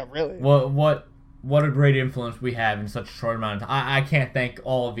 Yeah, really. What a great influence we have in such a short amount of time. I can't thank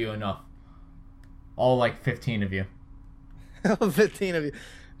all of you enough. All like 15 of you. 15 of you.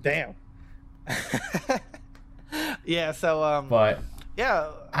 Damn. Yeah, so But yeah.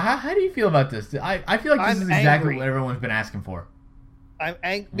 How do you feel about this? I feel like this is exactly what everyone's been asking for. I'm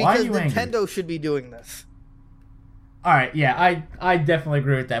angry because Nintendo should be doing this. All right, yeah, I definitely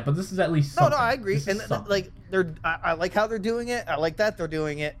agree with that, but this is at least something. No, I agree, and like I like how they're doing it. I like that they're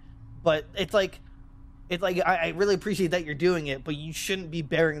doing it, but it's like I really appreciate that you're doing it, but you shouldn't be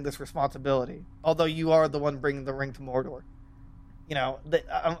bearing this responsibility. Although you are the one bringing the ring to Mordor, you know.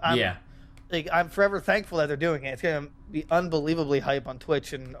 I'm forever thankful that they're doing it. It's gonna be unbelievably hype on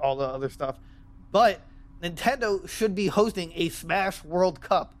Twitch and all the other stuff, but Nintendo should be hosting a Smash World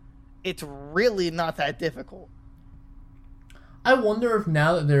Cup. It's really not that difficult. I wonder if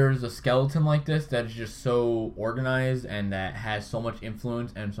now that there's a skeleton like this that is just so organized and that has so much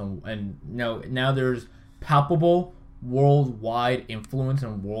influence now there's palpable worldwide influence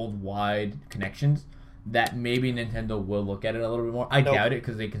and worldwide connections, that maybe Nintendo will look at it a little bit more. I doubt it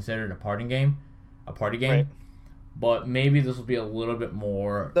because they consider it a party game. Right. But maybe this will be a little bit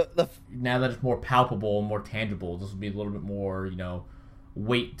more now that it's more palpable and more tangible. This will be a little bit more,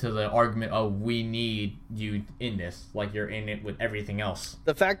 weight to the argument of we need you in this, like you're in it with everything else.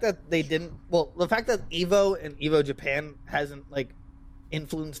 The fact that the fact that Evo and Evo Japan hasn't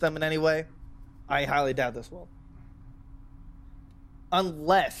influenced them in any way, I highly doubt this will.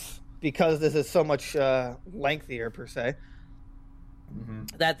 Unless, because this is so much lengthier per se,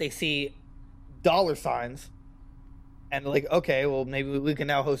 that they see dollar signs and okay, well maybe we can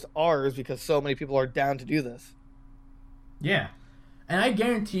now host ours because so many people are down to do this. Yeah. And I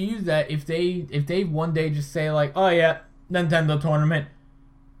guarantee you that if they one day just say oh yeah, Nintendo tournament,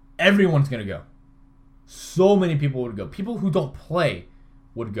 everyone's gonna go. So many people would go. People who don't play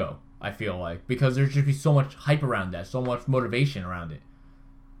would go, I feel like, because there's just be so much hype around that, so much motivation around it.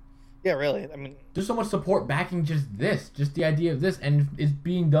 Yeah, really. I mean, there's so much support backing just the idea of this, and it's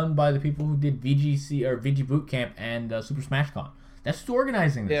being done by the people who did VGC or VG Boot Camp and Super Smash Con. That's who's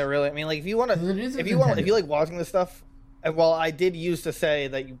organizing this. Yeah, really. I mean, if you like watching this stuff. And while I did used to say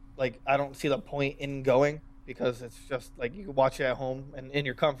that I don't see the point in going because it's just you can watch it at home and in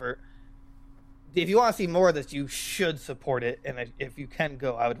your comfort. if you want to see more of this, you should support it, and if you can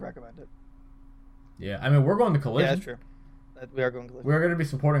go, I would recommend it. Yeah, I mean, we're going to Collision. Yeah, that's true. We are going to Collision. We're going to be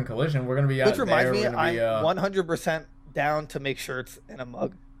supporting Collision. We're going to be out Which reminds there. me, I'm 100% down to make shirts and a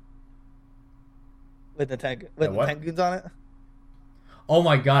mug with Nintendoons on it. Oh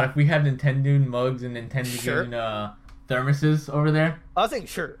my god, if we had Nintendo mugs and Nintendo thermoses over there. I was thinking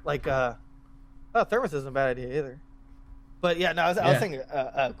shirt. Like, thermos isn't a bad idea either. But yeah, no, I was thinking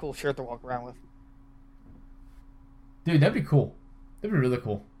a cool shirt to walk around with. Dude, that'd be cool. That'd be really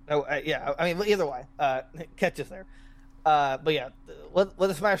cool. Oh, yeah, I mean, either way, catch us there. But yeah, let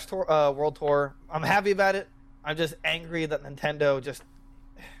the Smash Tour, World Tour. I'm happy about it. I'm just angry that Nintendo just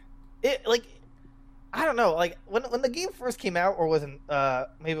I don't know, like when the game first came out, or wasn't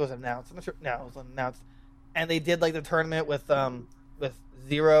maybe it was announced. I'm not sure. No, it was announced, and they did like the tournament with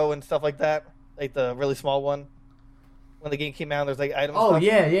Zero and stuff like that, like the really small one. When the game came out, there's like items. Oh stuff.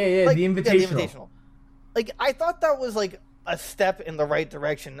 yeah, like, the Invitational. Yeah, the Invitational. Like I thought that was like a step in the right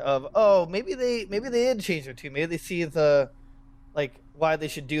direction of maybe they did change their tune. Maybe they see the why they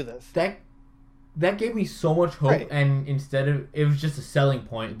should do this. That gave me so much hope, Right. and instead of it was just a selling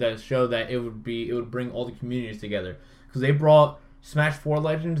point that showed that it would bring all the communities together, because they brought Smash 4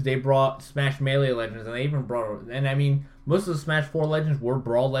 Legends, they brought Smash Melee Legends, and they even brought, and I mean most of the Smash 4 Legends were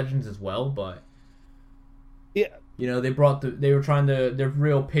Brawl Legends as well, but Yeah. you know, they were trying to, their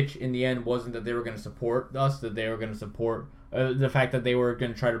real pitch in the end wasn't that they were going to support us, that they were going to support the fact that they were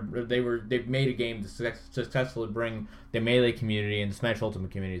going to try to, they made a game to successfully bring the Melee community and the Smash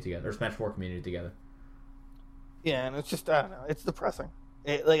Ultimate community together, or Smash 4 community together. Yeah, and it's just, I don't know, it's depressing.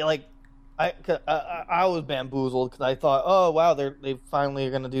 I was bamboozled because I thought, oh wow, they finally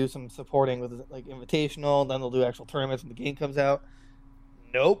are going to do some supporting with like Invitational, then they'll do actual tournaments when the game comes out.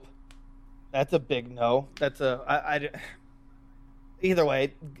 Nope. That's a big no. That's either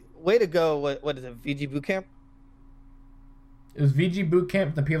way to go. What is it? VG Bootcamp? It was VG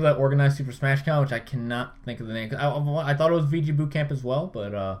Bootcamp, the people that organized Super Smash Con, which I cannot think of the name. I thought it was VG Bootcamp as well,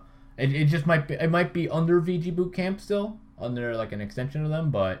 but it just might be under VG Bootcamp still, under like an extension of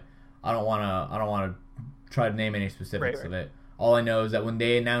them. But I don't wanna try to name any specifics of it. All I know is that when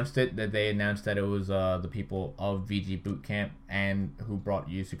they announced it, that it was the people of VG Bootcamp and who brought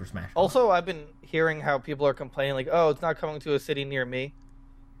you Super Smash Bros. Also, I've been hearing how people are complaining, like, "Oh, it's not coming to a city near me."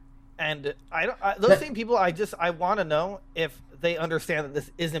 And those same people, I want to know if they understand that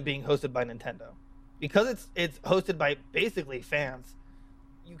this isn't being hosted by Nintendo, because it's hosted by basically fans.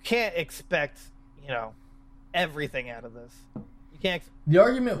 You can't expect everything out of this. The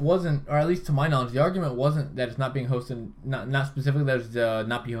argument wasn't, or at least to my knowledge, the argument wasn't that it's not being hosted, not specifically that it's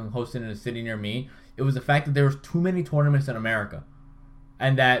not being hosted in a city near me. It was the fact that there was too many tournaments in America,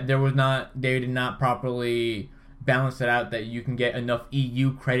 and that they did not properly balance it out, that you can get enough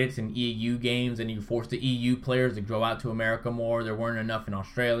EU credits in EU games, and you force the EU players to go out to America more. There weren't enough in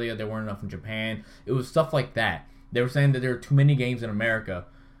Australia, there weren't enough in Japan. It was stuff like that. They were saying that there are too many games in America,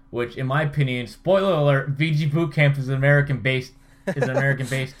 which, in my opinion, spoiler alert, VG Bootcamp is an American-based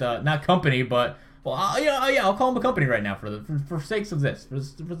not company, but I'll call them a company right now for sakes of this, for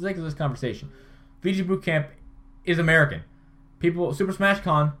the sake of this conversation. VG Bootcamp is American. People, Super Smash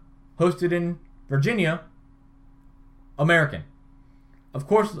Con, hosted in Virginia, American. Of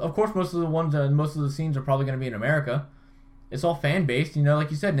course, most of the scenes are probably going to be in America. It's all fan based,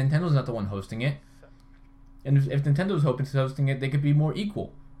 like you said, Nintendo's not the one hosting it, and if Nintendo's hosting it, they could be more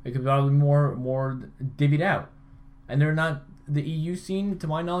equal. They could probably be more divvied out, and they're not. The EU scene, to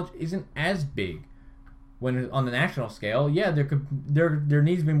my knowledge, isn't as big when on the national scale. Yeah, there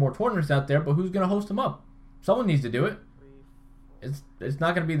needs to be more tournaments out there, but who's going to host them up? Someone needs to do it. It's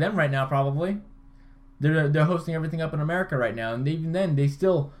not going to be them right now, probably. They're hosting everything up in America right now, and even then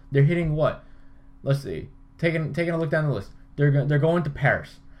they're hitting what? Let's see. Taking a look down the list. They're going to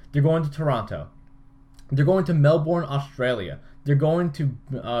Paris. They're going to Toronto. They're going to Melbourne, Australia. They're going to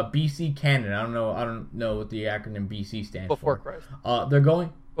BC, Canada. I don't know what the acronym BC stands for. Before Christ. They're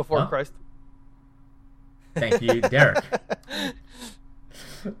going before Christ. Thank you, Derek.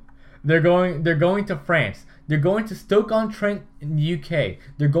 They're going to France. They're going to Stoke-on-Trent in the UK.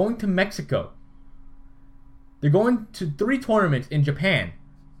 They're going to Mexico. They're going to 3 tournaments in Japan,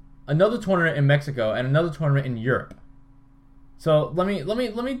 another tournament in Mexico, and another tournament in Europe. So let me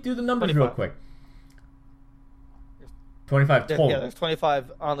do the numbers 25. real quick. 25 total. Yeah, there's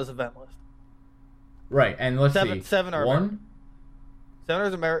 25 on this event list. Right, and let's see. 7 are one. 7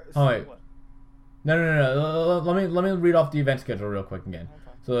 are American. Oh wait. No. Let me read off the event schedule real quick again.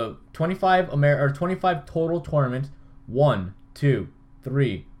 Okay. So 25 total tournaments. 1, 2,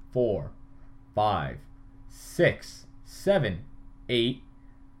 3, 4, 5, 6, 7, 8,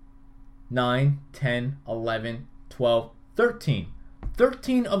 9, 10, 11, 12, 13.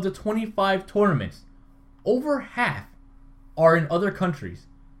 13 of the 25 tournaments, over half, are in other countries.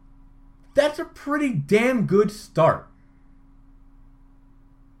 That's a pretty damn good start.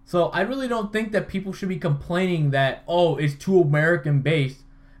 So I really don't think that people should be complaining that, oh, it's too American-based.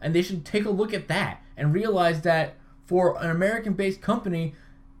 And they should take a look at that and realize that for an American-based company,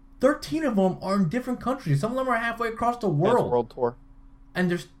 13 of them are in different countries. Some of them are halfway across the world. That's World Tour. And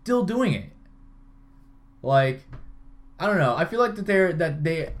they're still doing it. Like, I don't know. I feel like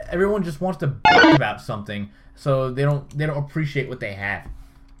everyone just wants to bitch about something, so they don't appreciate what they have.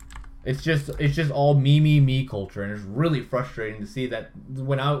 It's just all me culture, and it's really frustrating to see that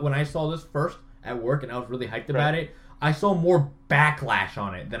when I saw this first at work and I was really hyped about it, I saw more backlash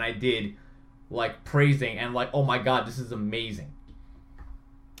on it than I did like praising and like, oh my god, this is amazing.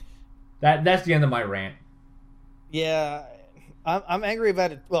 That's the end of my rant. Yeah, I'm angry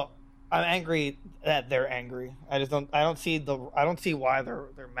about it. Well, I'm angry that they're angry. I don't see why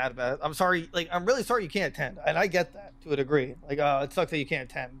they're mad about it. I'm sorry. Like, I'm really sorry you can't attend, and I get that to a degree. Like, it sucks that you can't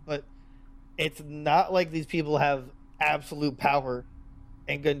attend, but it's not like these people have absolute power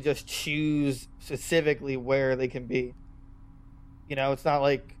and can just choose specifically where they can be. You know, it's not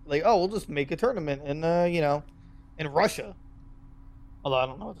like oh, we'll just make a tournament in in Russia. Although I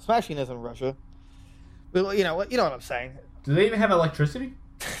don't know what the Smashing is in Russia. But you know what I'm saying. Do they even have electricity?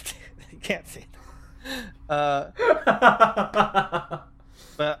 You can't see. But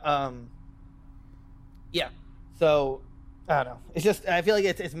yeah. So I don't know. It's just I feel like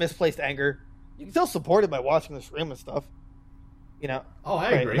it's misplaced anger. You can still support it by watching the stream and stuff. You know. Oh,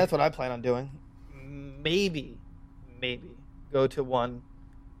 I agree. And that's what I plan on doing. Maybe go to the one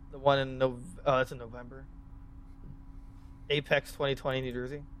in it's in November. Apex 2020, New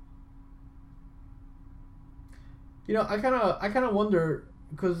Jersey. You know, I kind of wonder,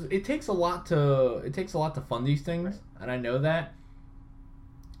 because it takes a lot to fund these things, and I know that.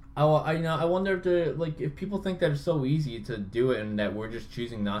 I wonder if people think that it's so easy to do it and that we're just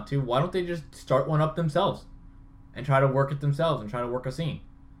choosing not to. Why don't they just start one up themselves, and try to work it themselves and try to work a scene?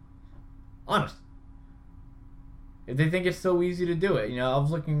 Honest. If they think it's so easy to do it, I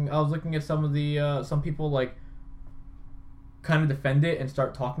was looking at some of the some people like kind of defend it and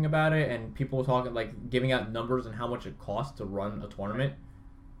start talking about it, and people talking like giving out numbers and how much it costs to run a tournament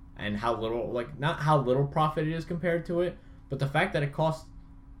and how little, like, not how little profit it is compared to it, but the fact that it costs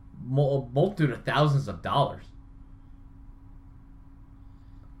a multitude of thousands of dollars.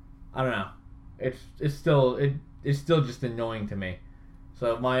 I don't know. It's still just annoying to me.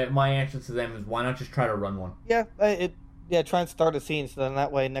 So my answer to them is, why not just try to run one? Yeah, try and start a scene, so then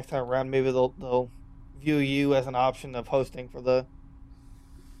that way next time around maybe they'll view you as an option of hosting for the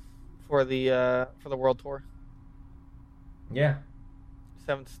World Tour. Yeah.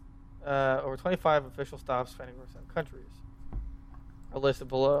 Over 25 official stops spanning over 7 countries are listed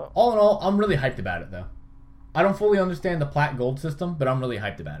below. All in all, I'm really hyped about it, though. I don't fully understand the plat gold system, but I'm really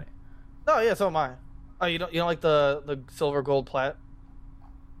hyped about it. Oh yeah, so am I. Oh, you don't like the silver gold plat?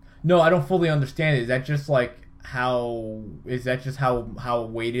 No, I don't fully understand it. Is that just how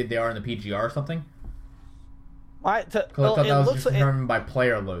weighted they are in the PGR or something? I thought that was just determined by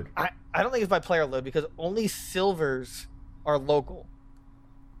player load. I don't think it's by player load, because only silvers are local.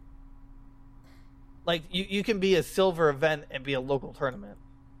 Like, you can be a silver event and be a local tournament,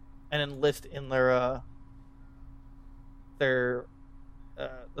 and enlist in their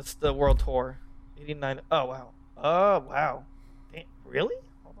that's the World Tour. 89. Oh wow. Damn, really?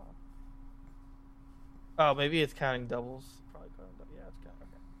 Hold on. Oh, maybe it's counting doubles. Probably counting doubles. Yeah, it's counting.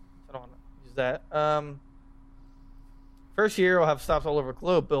 Okay. I don't want to use that. First year, we'll have stops all over the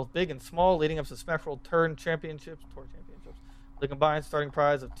globe, both big and small, leading up to Smash World Tour Championships. The combined starting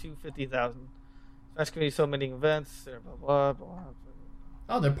prize of $250,000. Smash Community so many events. Blah, blah, blah.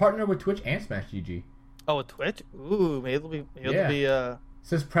 Oh, they're partnered with Twitch and Smash GG. Oh, with Twitch? Ooh, maybe it'll be. It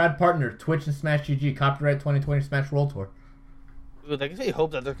says proud partner Twitch and Smash GG. Copyright 2020 Smash World Tour. Ooh, I guess we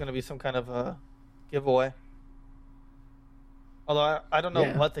hope that there's going to be some kind of giveaway. Although I don't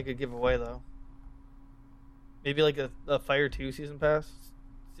know what they could give away though. Maybe like a Fire 2 season pass.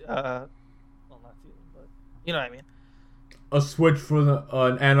 Well, not season, but you know what I mean. A Switch for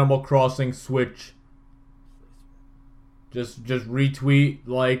an Animal Crossing Switch. Just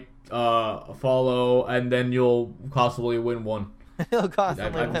retweet, follow, and then you'll possibly win one. I've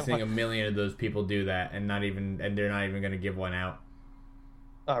been seeing a million of those people do that, and they're not even going to give one out.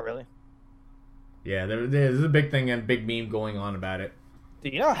 Oh, really? Yeah, there's a big thing and big meme going on about it. Do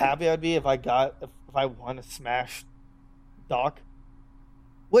you know how happy I'd be if I won a Smash dock?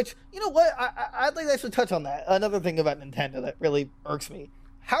 Which, you know what? I'd like to actually touch on that. Another thing about Nintendo that really irks me.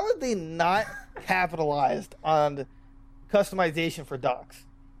 how have they not capitalized on customization for docks?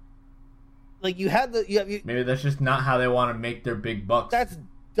 Like you have maybe that's just not how they want to make their big bucks. That's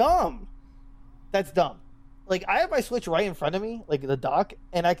dumb. That's dumb. Like I have my Switch right in front of me, like the dock,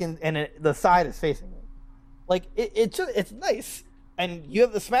 and the side is facing me. Like it's nice. And you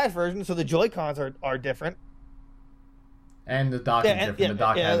have the Smash version, so the Joy-Cons are different. And the dock is different. The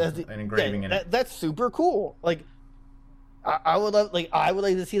dock has an engraving in it. That's super cool. Like I would love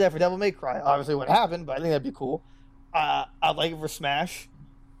to see that for Devil May Cry. Obviously, it wouldn't happen, but I think that'd be cool. I'd like it for Smash.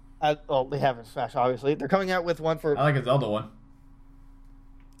 Well, they have a Smash, obviously. They're coming out with one for. I like a Zelda one.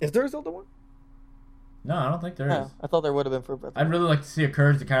 Is there a Zelda one? No, I don't think there is. I thought there would have been for Breath of the Wild. I'd really like to see a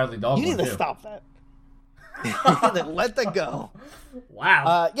Courage the Cowardly Dog one, You need to stop that. You need to let that go.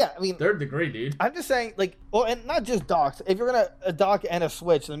 Wow. Yeah, I mean, third degree, dude. I'm just saying, like, well, and not just docks. If you're gonna a dock and a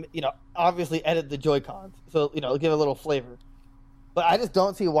Switch, then obviously edit the Joy-Cons, so give a little flavor. But I just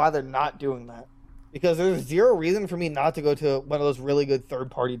don't see why they're not doing that, because there's zero reason for me not to go to one of those really good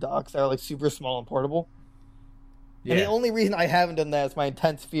third-party docks that are like super small and portable. Yeah. And the only reason I haven't done that is my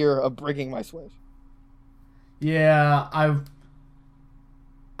intense fear of breaking my Switch. Yeah,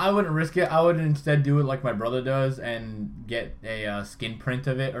 I wouldn't risk it. I would instead do it like my brother does and get a skin print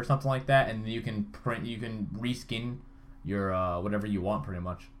of it or something like that, and you can reskin your whatever you want pretty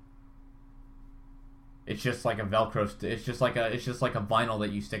much. It's just like a Velcro. It's just like a vinyl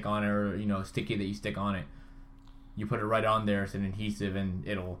that you stick on it, or a sticky that you stick on it. You put it right on there. It's an adhesive, and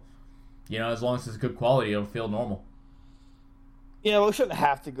it'll, as long as it's good quality, it'll feel normal. Yeah, well, we shouldn't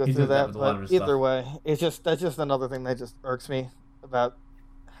have to go through that, but either way, that's just another thing that just irks me about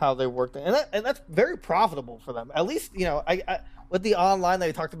how they work, and that's very profitable for them. At least, I with the online that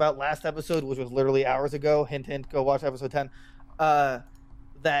we talked about last episode, which was literally hours ago. Hint, hint. Go watch episode 10.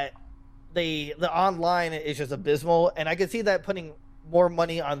 That the online is just abysmal, and I can see that putting more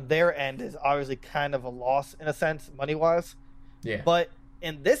money on their end is obviously kind of a loss in a sense, money wise. Yeah. But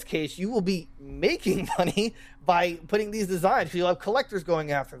in this case, you will be making money by putting these designs, because you'll have collectors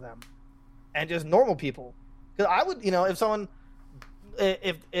going after them, and just normal people. Because I would, if someone,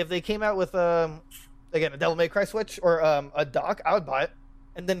 if they came out with again a Devil May Cry Switch or a dock, I would buy it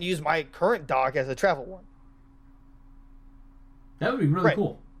and then use my current dock as a travel one. That would be really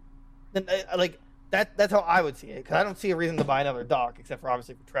cool. And like that's how I would see it, because I don't see a reason to buy another dock except for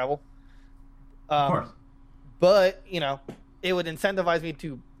obviously for travel. Of course. But it would incentivize me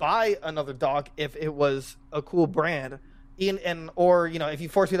to buy another dock if it was a cool brand, or if you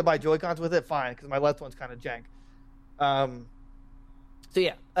force me to buy Joy-Cons with it, fine, because my left one's kind of jank. So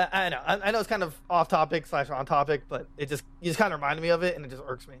yeah, I know it's kind of off topic / on topic, but you just kind of reminded me of it, and it just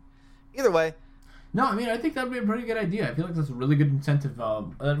irks me. Either way. No, I mean, I think that would be a pretty good idea. I feel like that's a really good incentive. I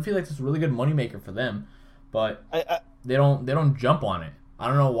feel like that's a really good moneymaker for them, but they don't jump on it. I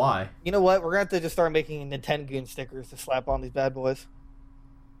don't know why. You know what? We're going to have to just start making Nintendoon stickers to slap on these bad boys.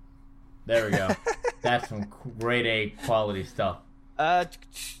 There we go. That's some grade A quality stuff. I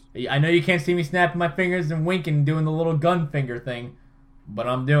know you can't see me snapping my fingers and winking and doing the little gun finger thing, but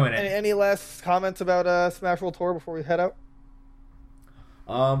I'm doing it. Any last comments about Smash World Tour before we head out?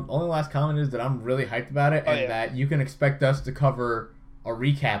 Only last comment is that I'm really hyped about it, that you can expect us to cover a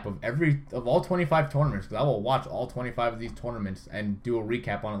recap of all 25 tournaments, because I will watch all 25 of these tournaments and do a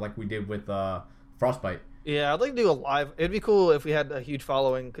recap on it like we did with Frostbite. Yeah, I'd like to do a live. It'd be cool if we had a huge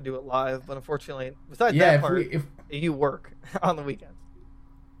following, could do it live, but unfortunately, besides if you work on the weekends.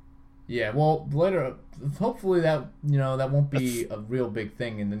 Yeah, well, later, hopefully that won't be a real big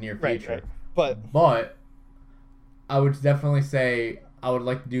thing in the near future. Right. But I would definitely say I would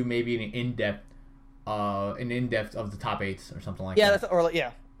like to do maybe an in-depth of the top 8s or something like that. Or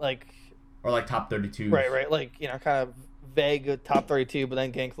like top 32. Right. Like, kind of vague top 32, but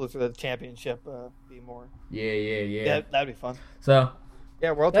then getting closer to the championship, be more. Yeah. That'd be fun. So,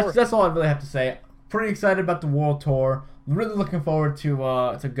 yeah, World Tour. That's all I really have to say. Pretty excited about the World Tour. Really looking forward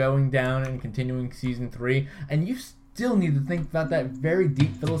to going down and continuing season 3. And you still need to think about that very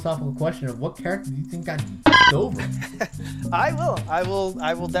deep philosophical question of what character do you think got over? I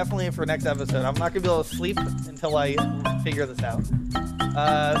will definitely for next episode. I'm not gonna be able to sleep until I figure this out.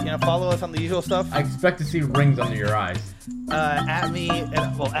 Follow us on the usual stuff. I expect to see rings under your eyes. At me,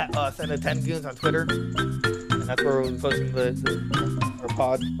 at us, and at 10 Goons on Twitter, and that's where we'll be posting our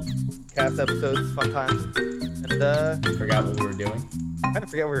podcast episodes, fun times. And forgot what we were doing. I kind of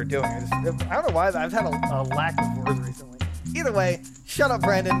forget what we were doing. I don't know why. I've had a lack of words recently. Either way, shut up,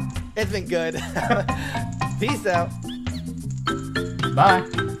 Brandon. It's been good. Peace out. Bye.